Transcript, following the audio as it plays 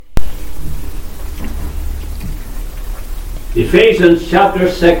Ephesians chapter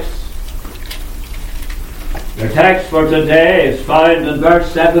 6. The text for today is found in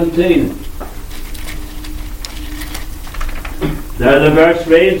verse 17. There the verse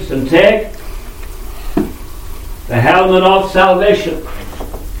reads, "And take the helmet of salvation."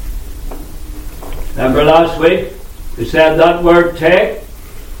 Remember last week we said that word take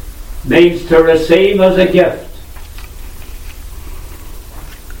means to receive as a gift.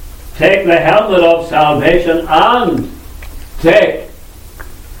 Take the helmet of salvation and take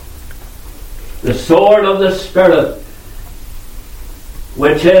the sword of the Spirit,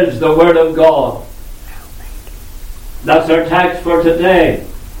 which is the Word of God. That's our text for today.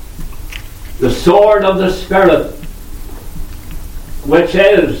 The sword of the Spirit, which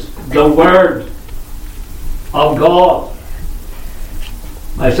is the Word of God.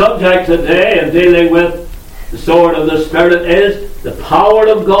 My subject today in dealing with the sword of the Spirit is the power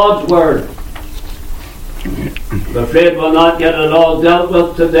of God's Word. I'm afraid we'll not get it all dealt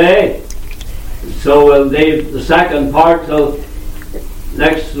with today, so we'll leave the second part till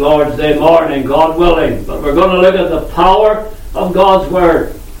next Lord's Day morning, God willing. But we're going to look at the power of God's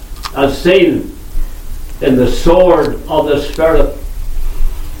Word as seen in the sword of the Spirit.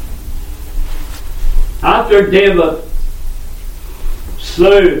 After David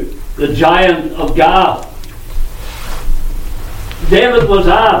slew the giant of Gath, David was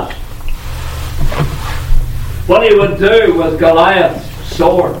asked what he would do with Goliath's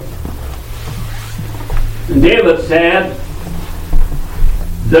sword. And David said,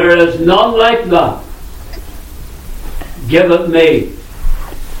 "There is none like that. Give it me."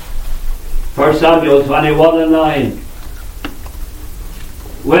 1 Samuel 21:9.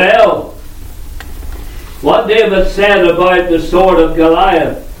 Well, what David said about the sword of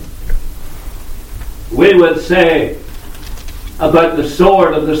Goliath, we would say about the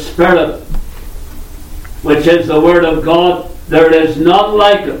sword of the Spirit, which is the Word of God. There is none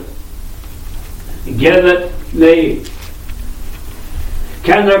like it. Give it me.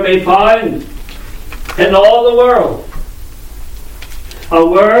 Can there be found in all the world a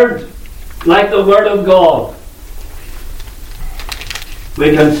word like the Word of God?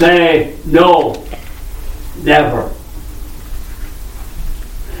 We can say no, never.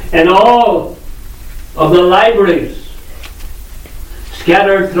 In all of the libraries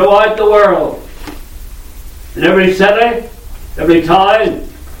scattered throughout the world, in every city, every town,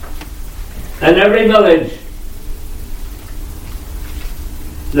 and every village,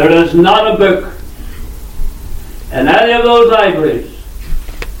 there is not a book in any of those libraries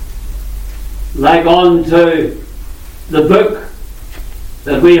like unto the book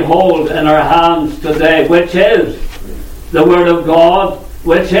that we hold in our hands today, which is the Word of God,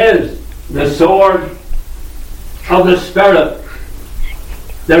 which is the sword of the Spirit.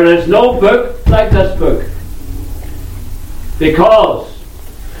 There is no book like this book, because,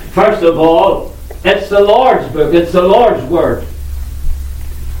 first of all, it's the Lord's book, it's the Lord's Word.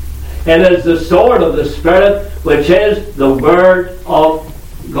 It is the sword of the Spirit, which is the Word of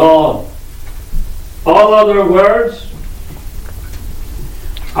God. All other words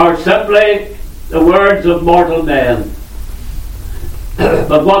are simply the words of mortal men.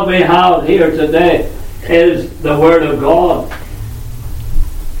 But what we have here today is the Word of God.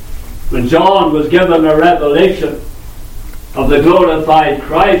 When John was given a revelation of the glorified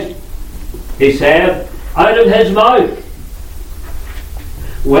Christ, he said, out of his mouth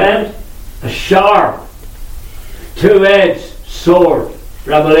went a sharp, two-edged sword.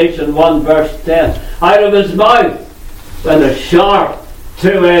 Revelation 1 verse 10. Out of his mouth went a sharp,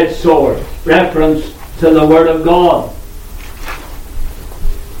 two-edged sword. Reference to the Word of God.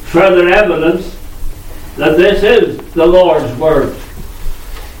 Further evidence that this is the Lord's Word.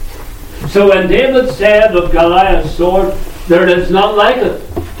 So when David said of Goliath's sword, "There is none like it.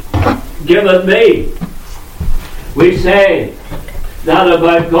 Give it me," we say that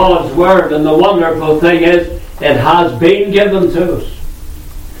about God's Word, and the wonderful thing is it has been given to us.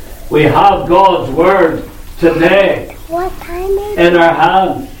 We have God's Word today in our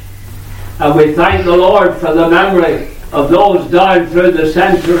hands, and we thank the Lord for the memory of those down through the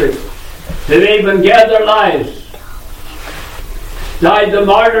centuries who even gave their lives, died the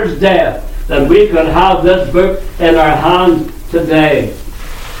martyr's death, that we could have this book in our hands today.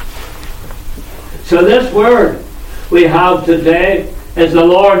 So this Word we have today is the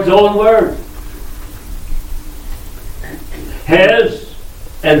Lord's own Word. His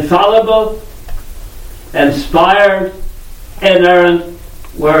infallible, inspired, inerrant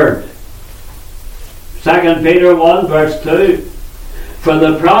Word. 2 Peter 1 verse 2. For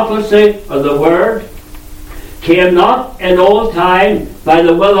the prophecy of the Word came not in old time by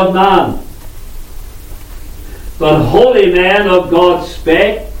the will of man, But holy men of God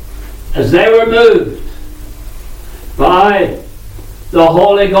spake as they were moved by the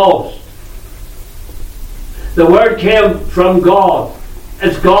Holy Ghost. The word came from God.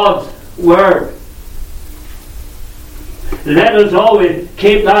 It's God's word. Let us always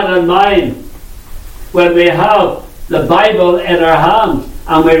keep that in mind when we have the Bible in our hands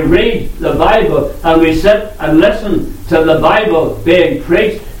and we read the Bible and we sit and listen to the Bible being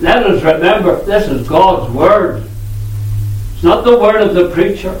preached. Let us remember this is God's word. It's not the word of the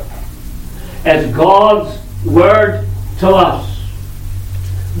preacher. It's God's word to us.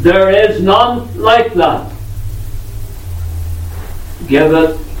 There is none like that. Give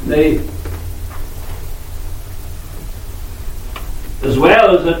it me. As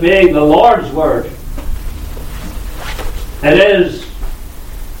well as it being the Lord's word, it is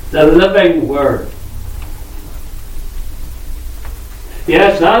the living word.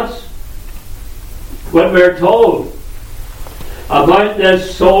 Yes, that's what we're told about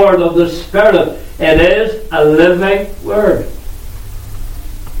this sword of the Spirit. It is a living word.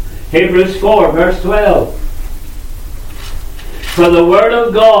 Hebrews 4 verse 12. For the word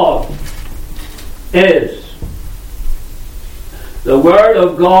of God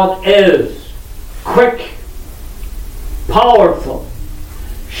is quick, powerful,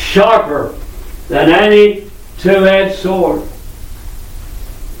 sharper than any two-edged sword.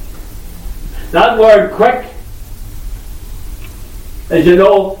 That word quick, as you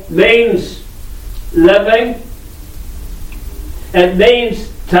know, means living. It means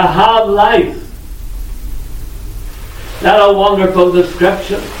to have life. That's a wonderful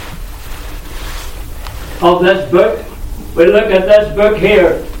description of this book. We look at this book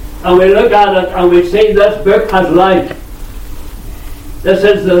here, and we look at it, and we see this book has life. This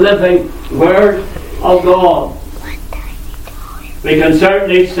is the living Word of God. We can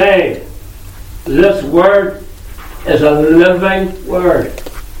certainly say this Word is a living Word.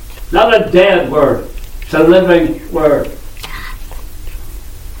 Not a dead Word. It's a living Word.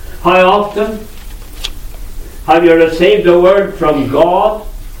 How often have you received a word from God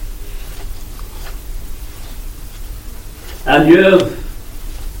and you've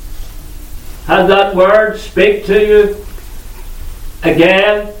had that word speak to you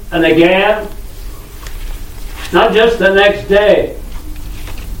again and again? Not just the next day,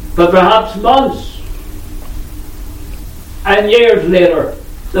 but perhaps months and years later.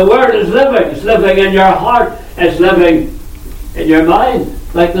 The word is living. It's living in your heart. It's living in your mind.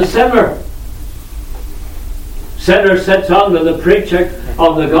 Like the sinner. Sinner sits under the preaching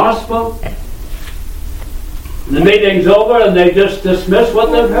of the gospel. The meeting's over and they just dismiss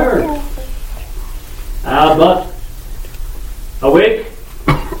what they've heard. But a week,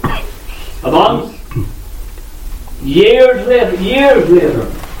 a month, years later,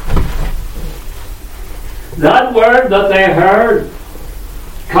 that word that they heard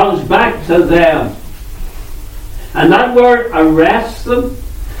comes back to them. And that word arrests them.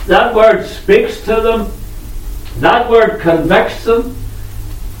 That word speaks to them. That word convicts them.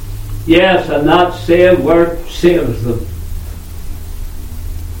 Yes, and that same word saves them.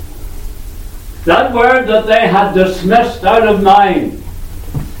 That word that they had dismissed out of mind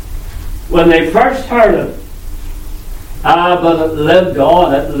when they first heard it. But it lived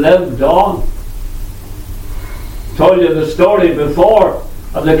on. It lived on. I told you the story before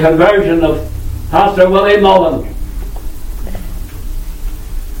of the conversion of Pastor Willie Mullen.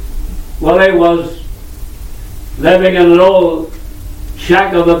 Willie was living in an old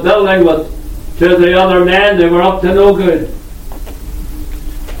shack of a building with two of the other men. They were up to no good.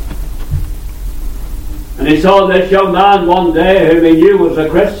 And he saw this young man one day whom he knew was a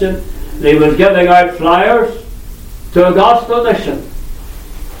Christian, and he was giving out flyers to a gospel mission.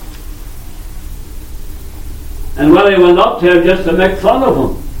 And Willie went up to him just to make fun of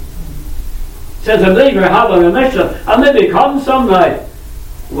him. He says, I believe you're having a mission. I'll maybe come some night.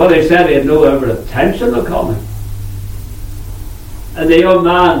 Willie said he had no ever intention of coming. And the young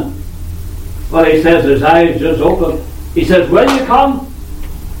man, well, he says his eyes just opened. He says, will you come?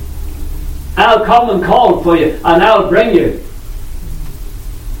 I'll come and call for you, and I'll bring you.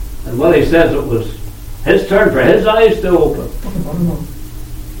 And Willie says it was his turn for his eyes to open.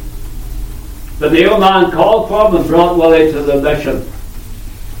 But the young man called for him and brought Willie to the mission.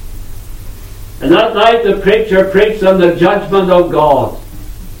 And that night the preacher preached on the judgment of God.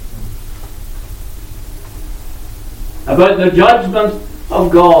 About the judgment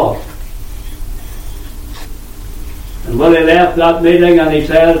of God. And Willie left that meeting and he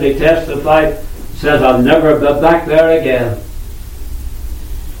testified, says, I'll never be back there again.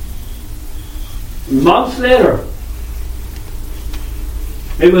 Months later,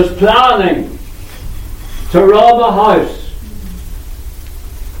 he was planning to rob a house.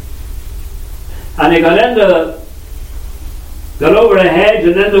 And he got over a hedge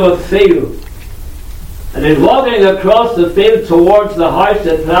and into a field. And he's walking across the field towards the house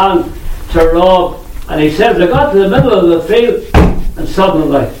that planned to rob. And he says, I got to the middle of the field, and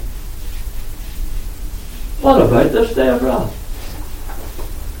suddenly, what about this day of wrath?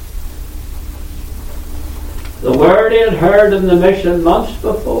 The word he had heard in the mission months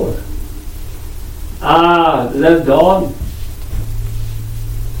before lived on.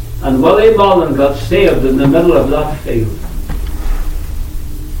 And Willie Mullen got saved in the middle of that field.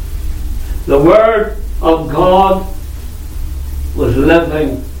 The Word of God was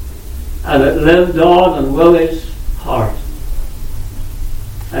living, and it lived on in Willie's heart.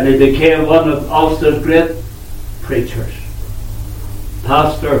 And he became one of Ulster's great preachers.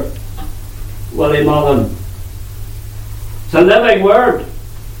 Pastor Willie Mullen. It's a living Word.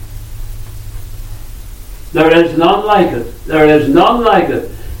 There is none like it. There is none like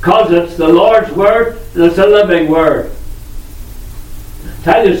it. Because it's the Lord's Word and it's a living Word.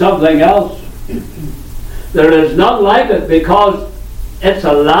 Tell you something else. There is none like it because it's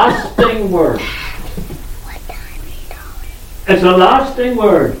a lasting Word. It's a lasting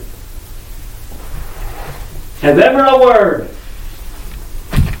Word. If ever a Word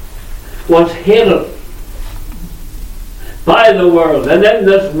was hated by the world, and in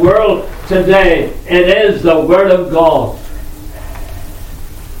this world today, it is the Word of God.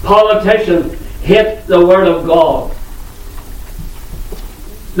 Politicians hate the Word of God.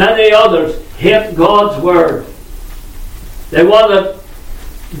 Many others hate God's Word. They want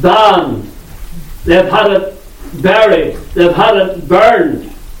it banned. They've had it buried. They've had it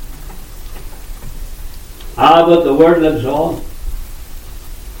burned. But the Word lives on.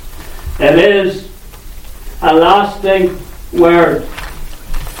 It is a lasting Word.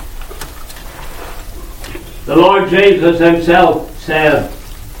 The Lord Jesus himself said,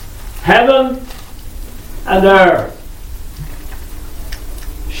 heaven and earth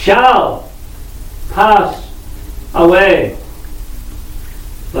shall pass away,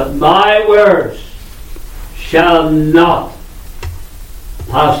 but my words shall not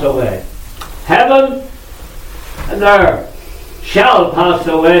pass away. Heaven and earth shall pass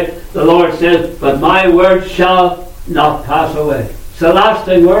away, the Lord says, but my words shall not pass away. It's a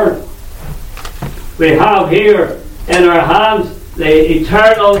lasting Word. We have here in our hands the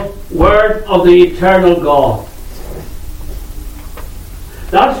eternal Word of the eternal God.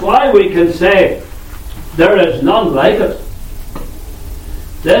 That's why we can say there is none like it.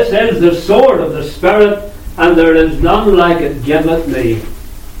 This is the sword of the Spirit, and there is none like it giveth me.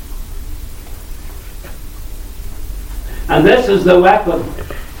 And this is the weapon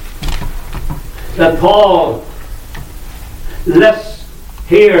that Paul lists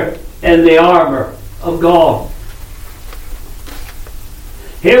here in the armour of God.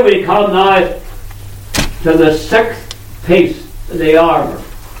 Here we come now to the sixth piece of the armour.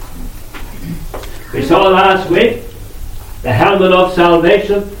 We saw last week the helmet of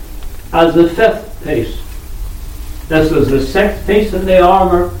salvation as the fifth piece. This was the sixth piece in the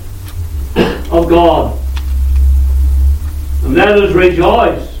armour of God. And let us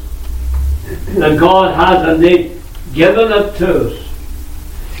rejoice that God has indeed given it to us.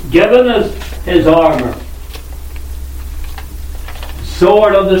 Given us his armour.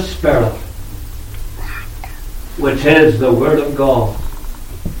 Sword of the Spirit, which is the Word of God.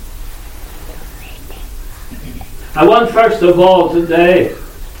 I want first of all today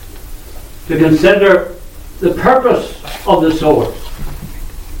to consider the purpose of the sword.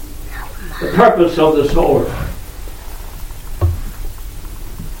 The purpose of the sword.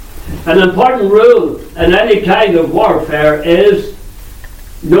 An important rule in any kind of warfare is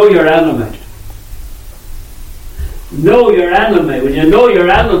know your enemy. Know your enemy. When you know your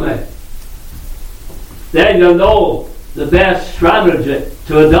enemy, then you'll know the best strategy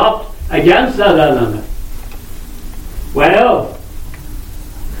to adopt against that enemy. Well,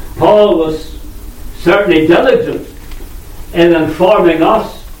 Paul was certainly diligent in informing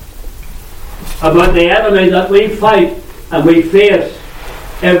us about the enemy that we fight and we face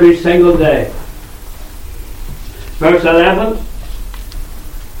every single day. Verse 11,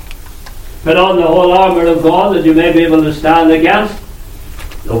 put on the whole armour of God that you may be able to stand against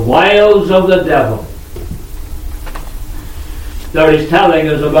the wiles of the devil. There he's telling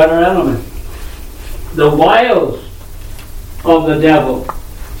us about our enemy. The wiles of the devil.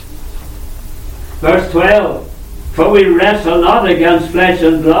 Verse 12, for we wrestle not against flesh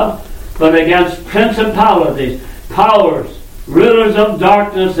and blood, but against principalities, powers, rulers of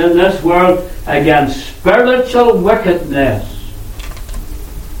darkness in this world, against spiritual wickedness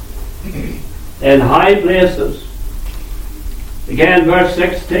in high places. Again, verse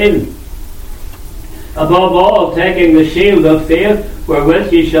 16. Above all, taking the shield of faith,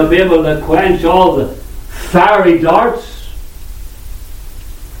 wherewith ye shall be able to quench all the fiery darts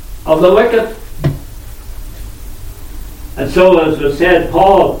of the wicked. And so, as we said,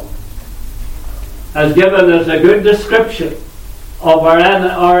 Paul has given us a good description of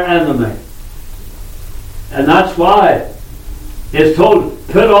our enemy. And that's why he's told,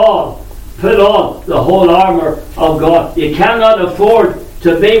 put on the whole armour of God. You cannot afford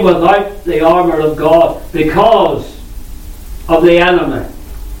to be without the armour of God because of the enemy.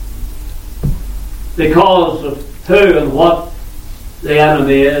 Because of who and what the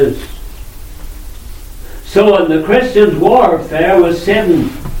enemy is. So in the Christian's warfare with Satan,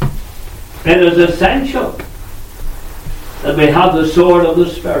 it is essential that we have the sword of the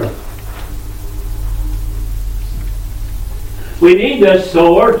Spirit. We need this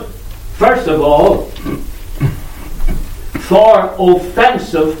sword, first of all, for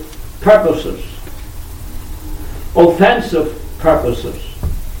offensive purposes. Offensive purposes.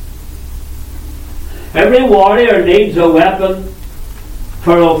 Every warrior needs a weapon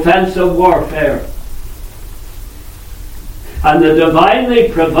for offensive warfare. And the divinely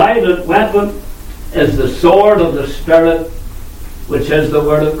provided weapon is the sword of the Spirit, which is the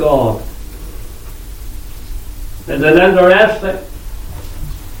Word of God. Isn't it interesting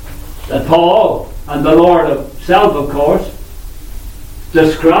that Paul, and the Lord himself, of course,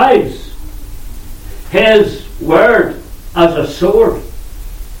 describes his word as a sword.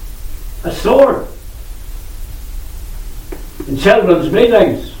 A sword. In children's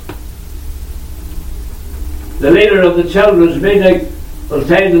meetings, the leader of the children's meeting will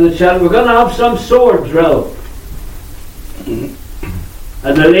say to the children, we're going to have some sword drill.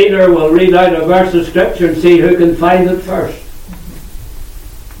 And the leader will read out a verse of Scripture and see who can find it first.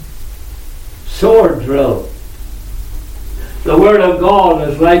 Sword drill. The Word of God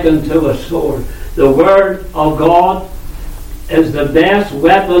is likened to a sword. The Word of God is the best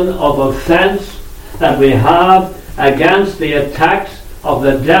weapon of offense that we have against the attacks of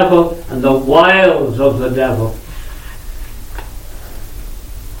the devil and the wiles of the devil.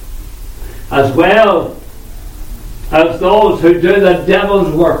 As well as those who do the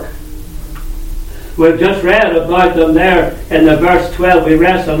devil's work. We've just read about them there in the verse 12. We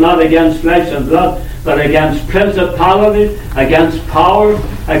wrestle not against flesh and blood, but against principalities, against powers,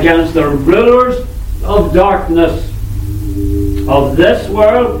 against the rulers of darkness of this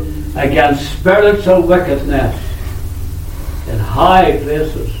world, against spiritual wickedness in high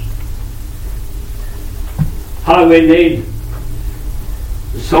places. How we need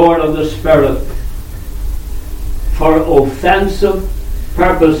the sword of the Spirit for offensive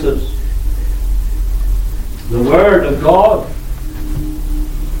purposes. The Word of God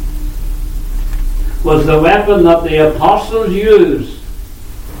was the weapon that the apostles used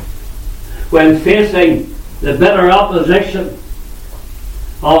when facing the bitter opposition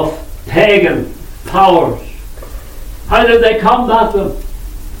of pagan powers. How did they combat them?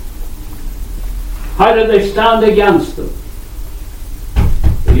 How did they stand against them?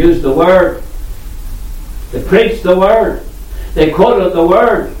 They used the Word. They preached the Word. They quoted the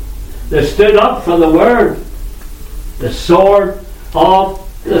Word. They stood up for the Word. The sword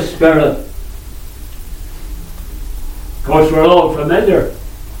of the Spirit. Of course, we're all familiar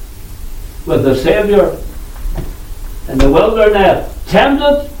with the Saviour in the wilderness,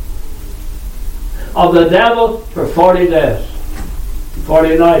 tempted of the devil for 40 days,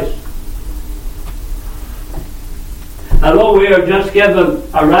 40 nights. And though we are just given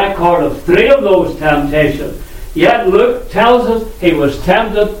a record of 3 of those temptations, yet Luke tells us he was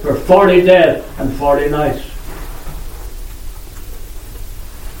tempted for 40 days and 40 nights.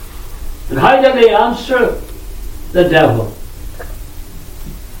 And how did he answer the devil?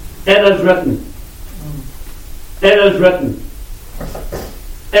 It is written. It is written.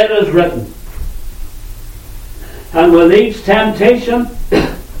 It is written. And with each temptation,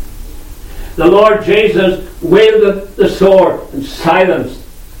 the Lord Jesus wielded the sword and silenced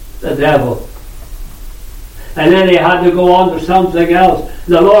the devil. And then he had to go on to something else.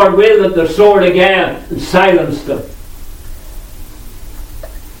 The Lord wielded the sword again and silenced him.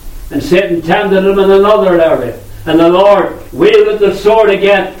 And Satan tempted him in another area. And the Lord wielded the sword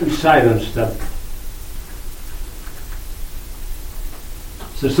again and silenced him.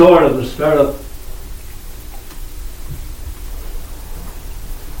 It's the sword of the Spirit.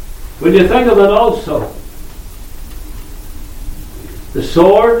 When you think of it also, the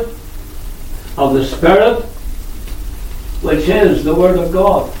sword of the Spirit, which is the Word of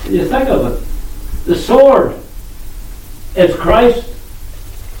God. When you think of it, the sword is Christ.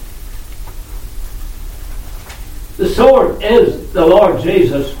 The sword is the Lord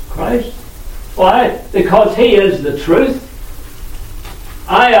Jesus Christ. Why? Because He is the truth.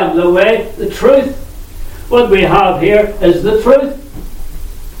 I am the way, the truth. What we have here is the truth.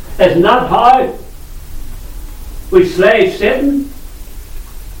 It's not how we slay Satan,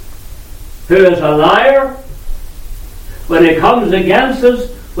 who is a liar. When he comes against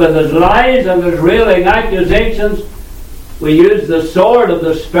us with his lies and his railing accusations, we use the sword of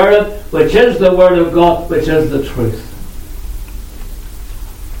the Spirit, which is the Word of God, which is the truth.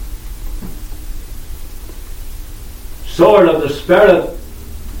 Sword of the Spirit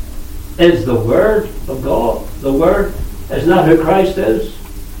is the Word of God. The Word is not who Christ is.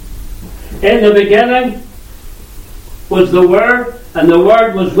 In the beginning was the Word, and the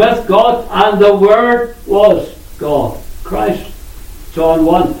Word was with God, and the Word was God. Christ. John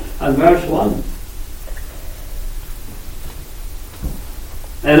 1 and verse 1.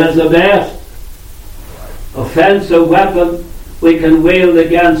 It is the best offensive weapon we can wield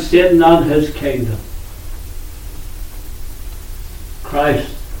against Satan and his kingdom.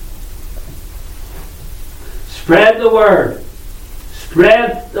 Christ. Spread the Word.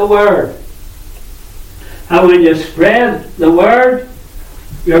 Spread the Word. And when you spread the Word,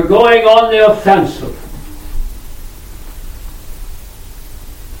 you're going on the offensive.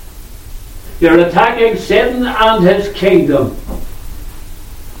 You're attacking Satan and his kingdom.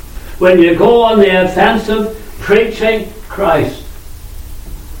 When you go on the offensive, preaching Christ,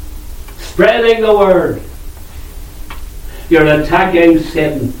 spreading the Word, you're attacking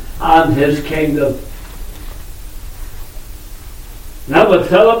Satan and his kingdom. Now what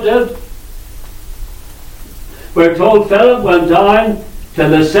Philip did? We're told Philip went down to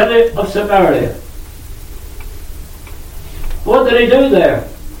the city of Samaria. What did he do there?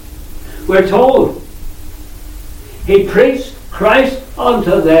 We're told he preached Christ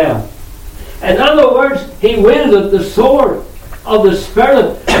unto them. In other words, he wielded the sword of the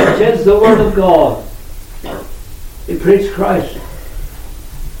Spirit, which is the Word of God. He preached Christ.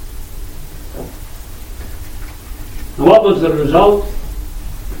 And what was the result?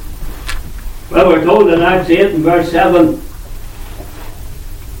 Well, we're told in Acts 8 and verse 7,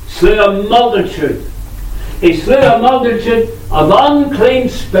 slew a multitude. He slew a multitude of unclean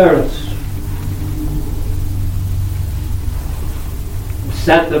spirits.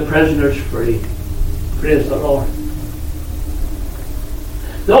 Set the prisoners free. Praise the Lord.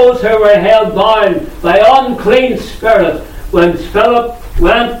 Those who were held bound by unclean spirits, when Philip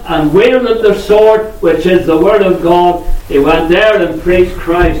went and wielded the sword, which is the Word of God, he went there and preached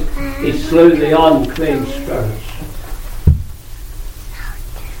Christ. He slew the unclean spirits.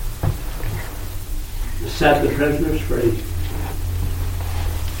 Set the prisoners free.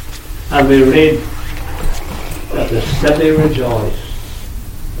 And we read that the city rejoiced.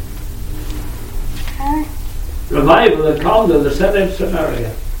 Revival had come to the city of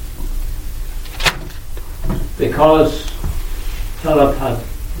Samaria because Philip had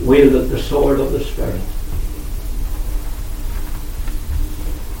wielded the sword of the Spirit.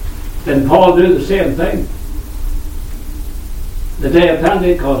 Didn't Paul do the same thing? The day of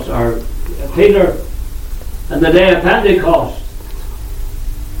Pentecost, or Peter, and the day of Pentecost,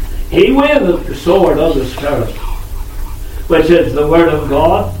 he wielded the sword of the Spirit, which is the Word of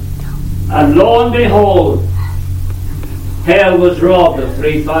God, and lo and behold, hell was robbed of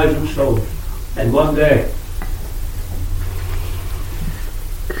 3,000 souls in one day.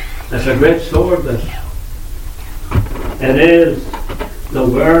 It's a great sword, this. It is the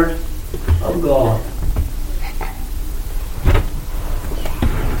Word of God.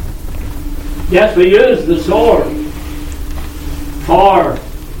 Yes, we use the sword for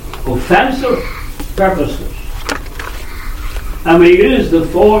offensive purposes. And we use the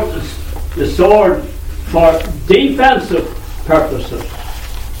sword for defensive purposes.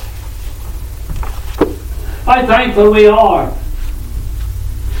 How thankful we are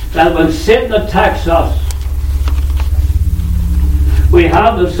that when Satan attacks us, we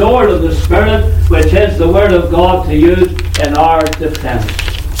have the sword of the Spirit, which is the Word of God, to use in our defense.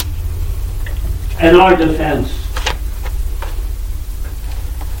 In our defense.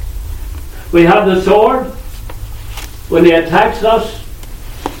 We have the sword when he attacks us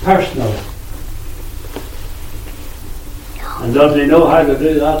personally. And does he know how to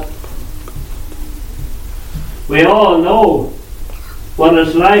do that? We all know what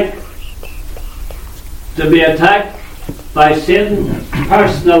it's like to be attacked by Satan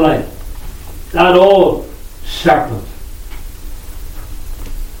personally. That old serpent.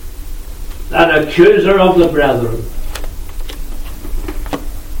 That accuser of the brethren.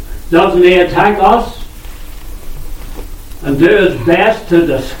 Doesn't he attack us and do his best to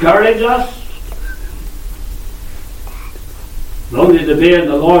discourage us? Only to be in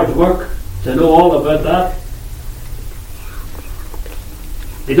the Lord's work, to know all about that.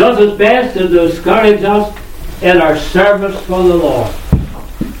 He does his best to discourage us in our service for the Lord.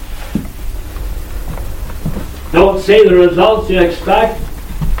 Don't see the results you expect.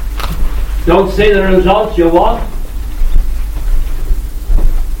 Don't see the results you want.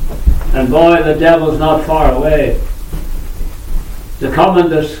 And boy, the devil's not far away to come and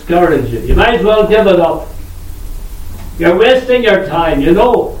discourage you. You might as well give it up. You're wasting your time. You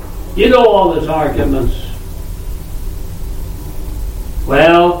know all his arguments.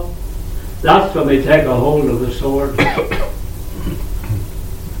 Well, that's when we take a hold of the sword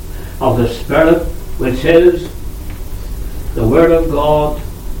of the Spirit, which is the Word of God,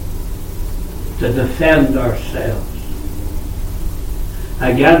 to defend ourselves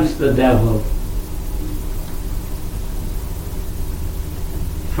against the devil.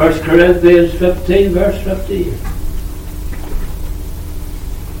 1 Corinthians 15, verse 15.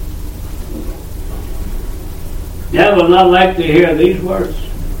 The devil will not like to hear these words.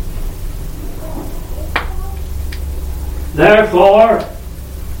 Therefore,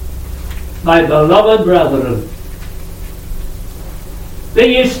 my beloved brethren, be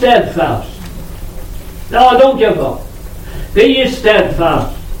ye steadfast. No, don't give up. Be ye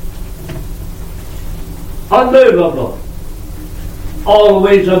steadfast, unmovable,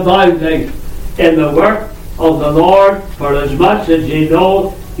 always abounding in the work of the Lord, for as much as ye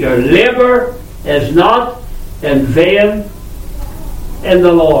know your labour is not in vain in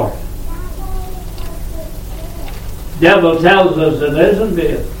the Lord. The devil tells us it is in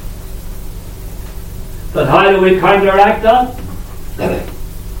vain. But how do we counteract that?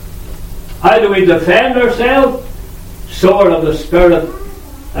 How do we defend ourselves? Sword of the Spirit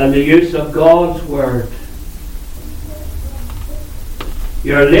and the use of God's Word.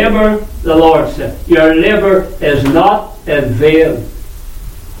 Your labour, the Lord said, your labour is not in vain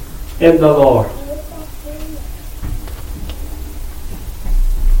in the Lord.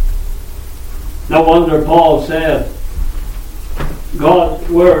 No wonder Paul said, God's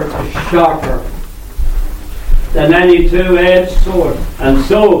Word is sharper than any two-edged sword. And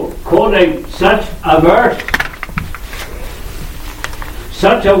so, quoting such a verse,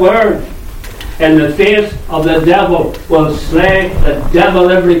 such a word in the face of the devil will slay the devil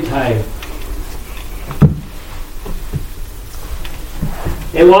every time.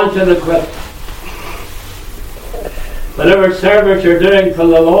 He wants you to quit. Whatever service you're doing for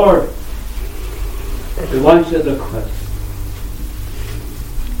the Lord, he wants you to quit.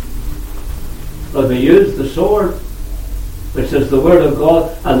 But we use the sword, which is the Word of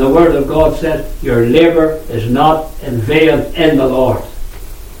God, and the Word of God says, your labour is not in vain in the Lord.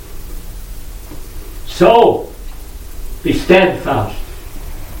 So, be steadfast,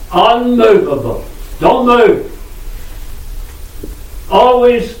 unmovable, don't move,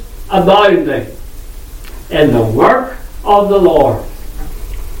 always abounding in the work of the Lord,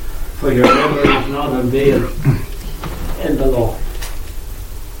 for your labour is not in vain in the Lord.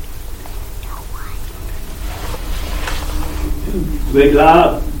 Be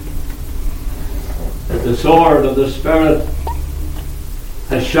glad that the sword of the Spirit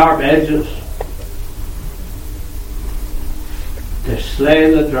has sharp edges to slay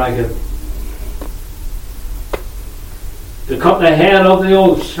the dragon, to cut the head of the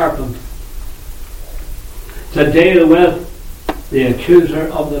old serpent, to deal with the accuser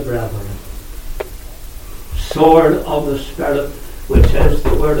of the brethren. Sword of the Spirit, which is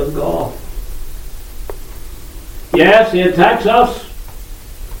the Word of God. Yes, he attacks us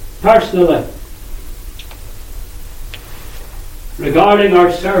personally regarding our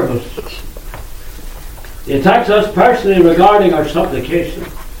service. He attacks us personally regarding our supplication.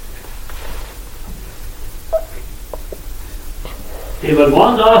 He would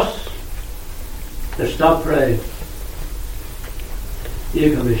want us to stop praying.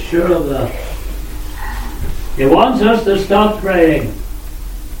 You can be sure of that. He wants us to stop praying.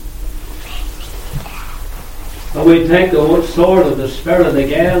 But we take the sword of the Spirit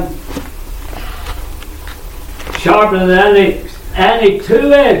again, sharper than any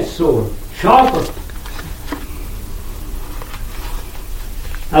two-edged sword, sharper.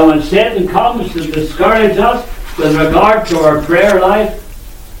 And when Satan comes to discourage us with regard to our prayer life,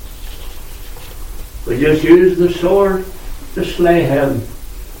 we just use the sword to slay him.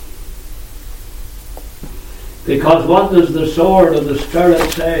 Because what does the sword of the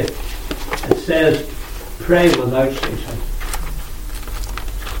Spirit say? It says, pray without ceasing.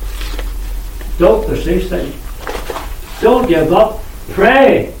 Don't be ceasing. Don't give up.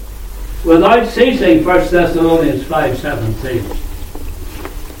 Pray without ceasing. 1 Thessalonians 5:17.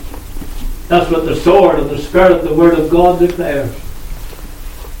 That's what the sword of the Spirit, the Word of God, declares.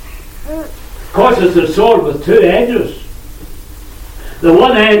 Of course, it's a sword with two edges. The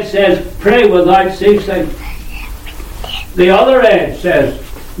one edge says, pray without ceasing. The other edge says,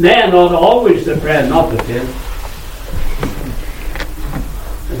 men ought always to pray, not to faint.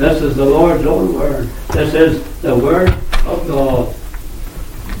 And this is the Lord's own word. This is the Word of God.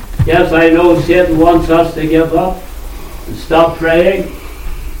 Yes, I know Satan wants us to give up and stop praying.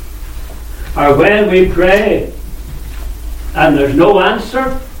 Or when we pray and there's no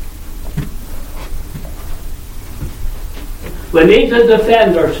answer, we need to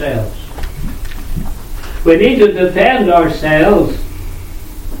defend ourselves. We need to defend ourselves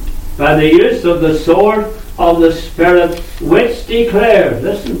by the use of the sword of the Spirit, which declares,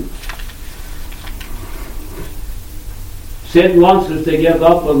 listen, Satan wants us to give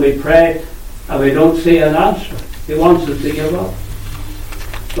up when we pray and we don't see an answer. He wants us to give up.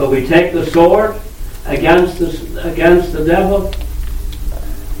 But we take the sword against the devil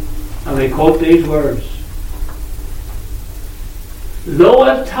and we quote these words. Though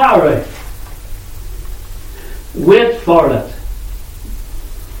it tarry, wait for it.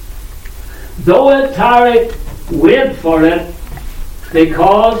 Though it tarry, wait for it,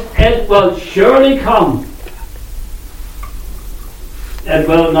 because it will surely come. It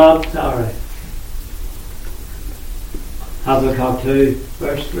will not tarry. Habakkuk 2,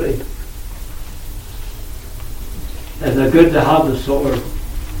 verse 3. Isn't it good to have the sword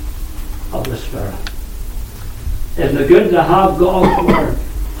of the Spirit? Isn't it good to have God's Word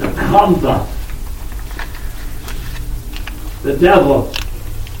to combat the devil,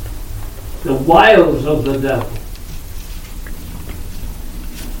 the wiles of the devil?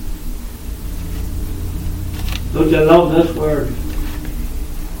 Don't you love this Word?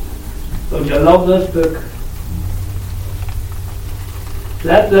 Don't you love this book?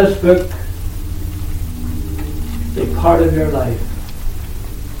 Let this book be part of your life.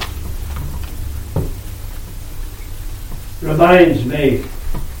 Reminds me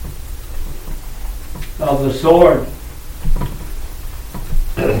of the sword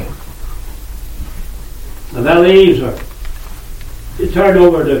of Eliezer. You turn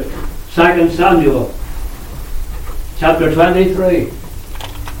over to 2 Samuel chapter 23.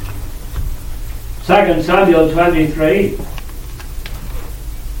 2 Samuel 23.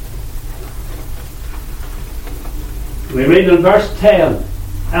 We read in verse 10,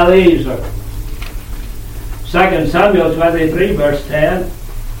 Eliezer. 2 Samuel 23, verse 10.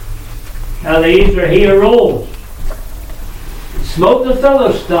 Eliezer, he arose, smote the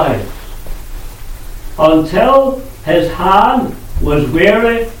Philistines, until his hand was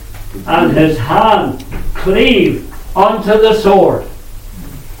weary, and his hand cleaved unto the sword.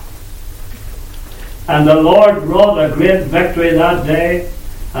 And the Lord wrought a great victory that day,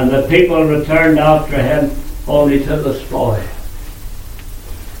 and the people returned after him only to the spoil.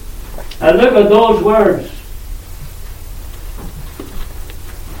 And look at those words.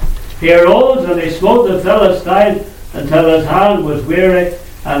 He arose and he smote the Philistine until his hand was weary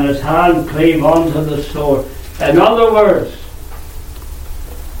and his hand cleaved unto the sword. In other words,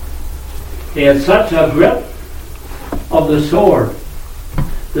 he had such a grip of the sword.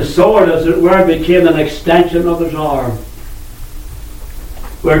 The sword, as it were, became an extension of his arm.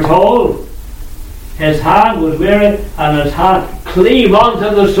 We're told his hand was weary and his hand cleaved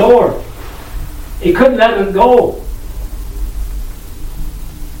onto the sword. He couldn't let it go.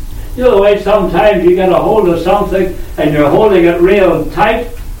 You know the way sometimes you get a hold of something and you're holding it real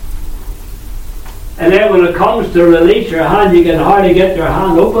tight, and then when it comes to release your hand, you can hardly get your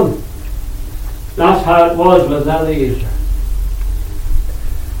hand open. That's how it was with Eliezer.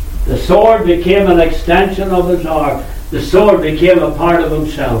 The sword became an extension of his arm. The sword became a part of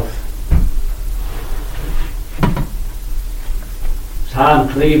himself. His hand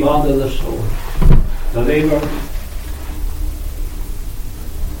cleaved onto the sword. Believer,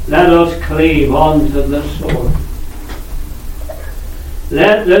 let us cleave onto the sword.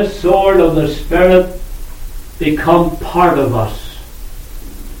 Let this sword of the Spirit become part of us.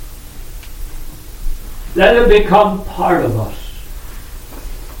 Let it become part of us.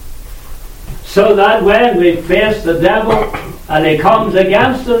 So that when we face the devil and he comes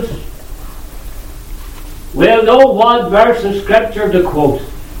against us, we'll know what verse of Scripture to quote.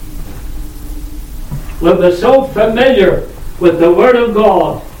 We'll be so familiar with the Word of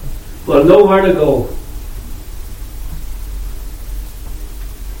God, we'll know where to go.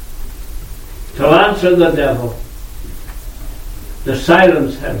 To answer the devil, to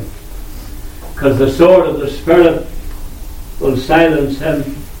silence him, because the sword of the Spirit will silence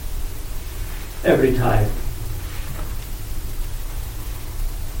him every time.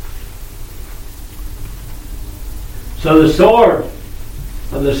 So the sword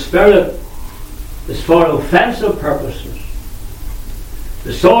of the Spirit is for offensive purposes.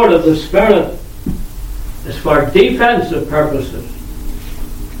 The sword of the Spirit is for defensive purposes.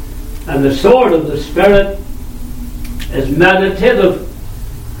 And the sword of the Spirit is meditative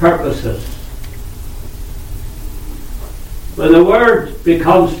purposes. When the Word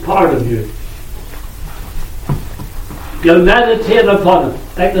becomes part of you, you'll meditate upon it.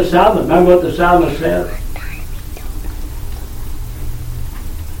 Like the psalmist. Remember what the psalmist said?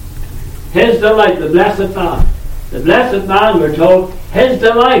 His delight, the blessed man. The blessed man, we're told, his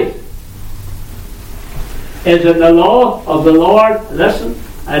delight is in the law of the Lord. Listen.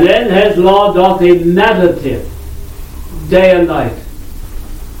 And in his law doth he meditate day and night.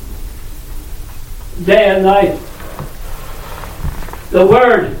 Day and night. The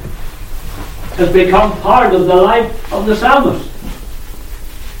Word has become part of the life of the psalmist.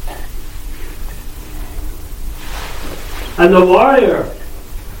 And the warrior,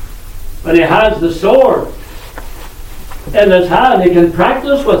 when he has the sword in his hand, he can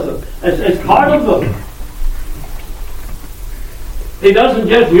practice with it. It's part of him. He doesn't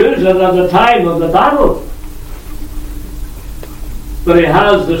just use it at the time of the battle, but he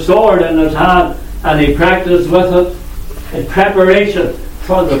has the sword in his hand and he practices with it in preparation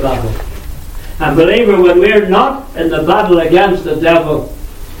for the battle. And believer, when we're not in the battle against the devil,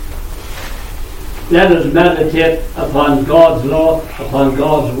 let us meditate upon God's law, upon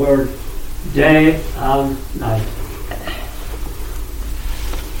God's word, day and night.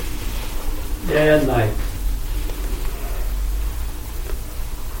 Day and night.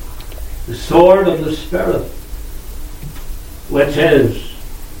 The sword of the Spirit, which is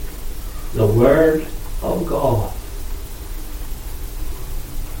the Word of God.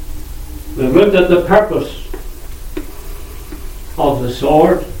 We've looked at the purpose of the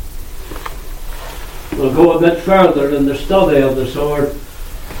sword. We'll go a bit further in the study of the sword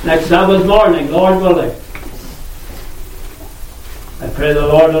next Sabbath morning, Lord willing. I pray the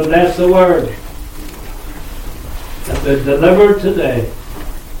Lord will bless the word that we've delivered today.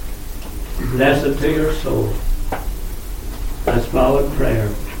 Bless it to your soul. Let's bow in prayer.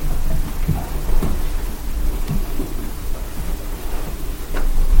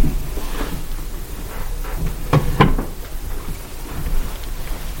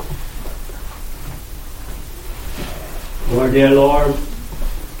 Our dear Lord,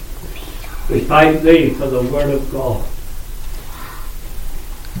 we thank Thee for the Word of God.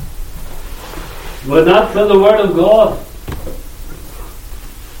 Were not for the Word of God,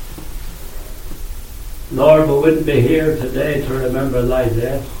 Lord, we wouldn't be here today to remember Thy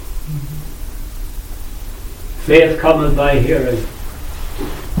death. Faith cometh by hearing,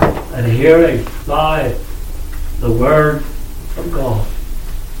 and hearing by the Word of God.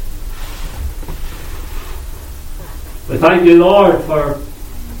 We thank you, Lord, for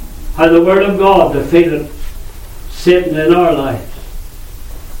how the Word of God defeated Satan in our lives.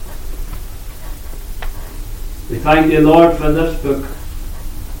 We thank you, Lord, for this book.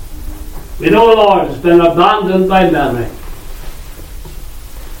 We know, Lord, it's been abandoned by many.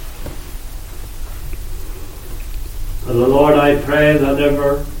 But, Lord, I pray that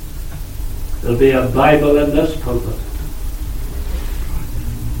ever there'll be a Bible in this pulpit,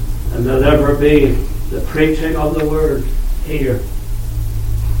 and there'll ever be the preaching of the Word here.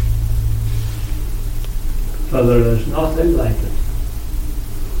 For there is nothing like it.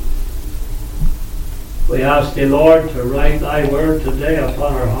 We ask thee, Lord, to write thy word today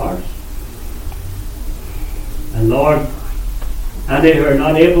upon our hearts. And Lord, any who are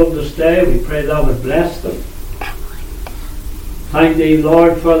not able to stay, we pray thou would bless them. Thank thee,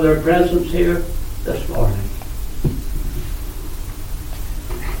 Lord, for their presence here this morning.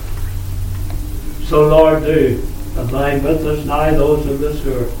 So, Lord, do abide with us now, those of us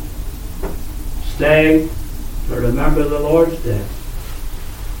who are staying to remember the Lord's death.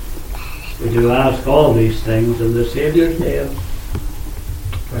 We do ask all these things in the Saviour's name,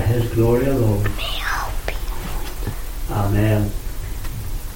 for His glory alone. Amen.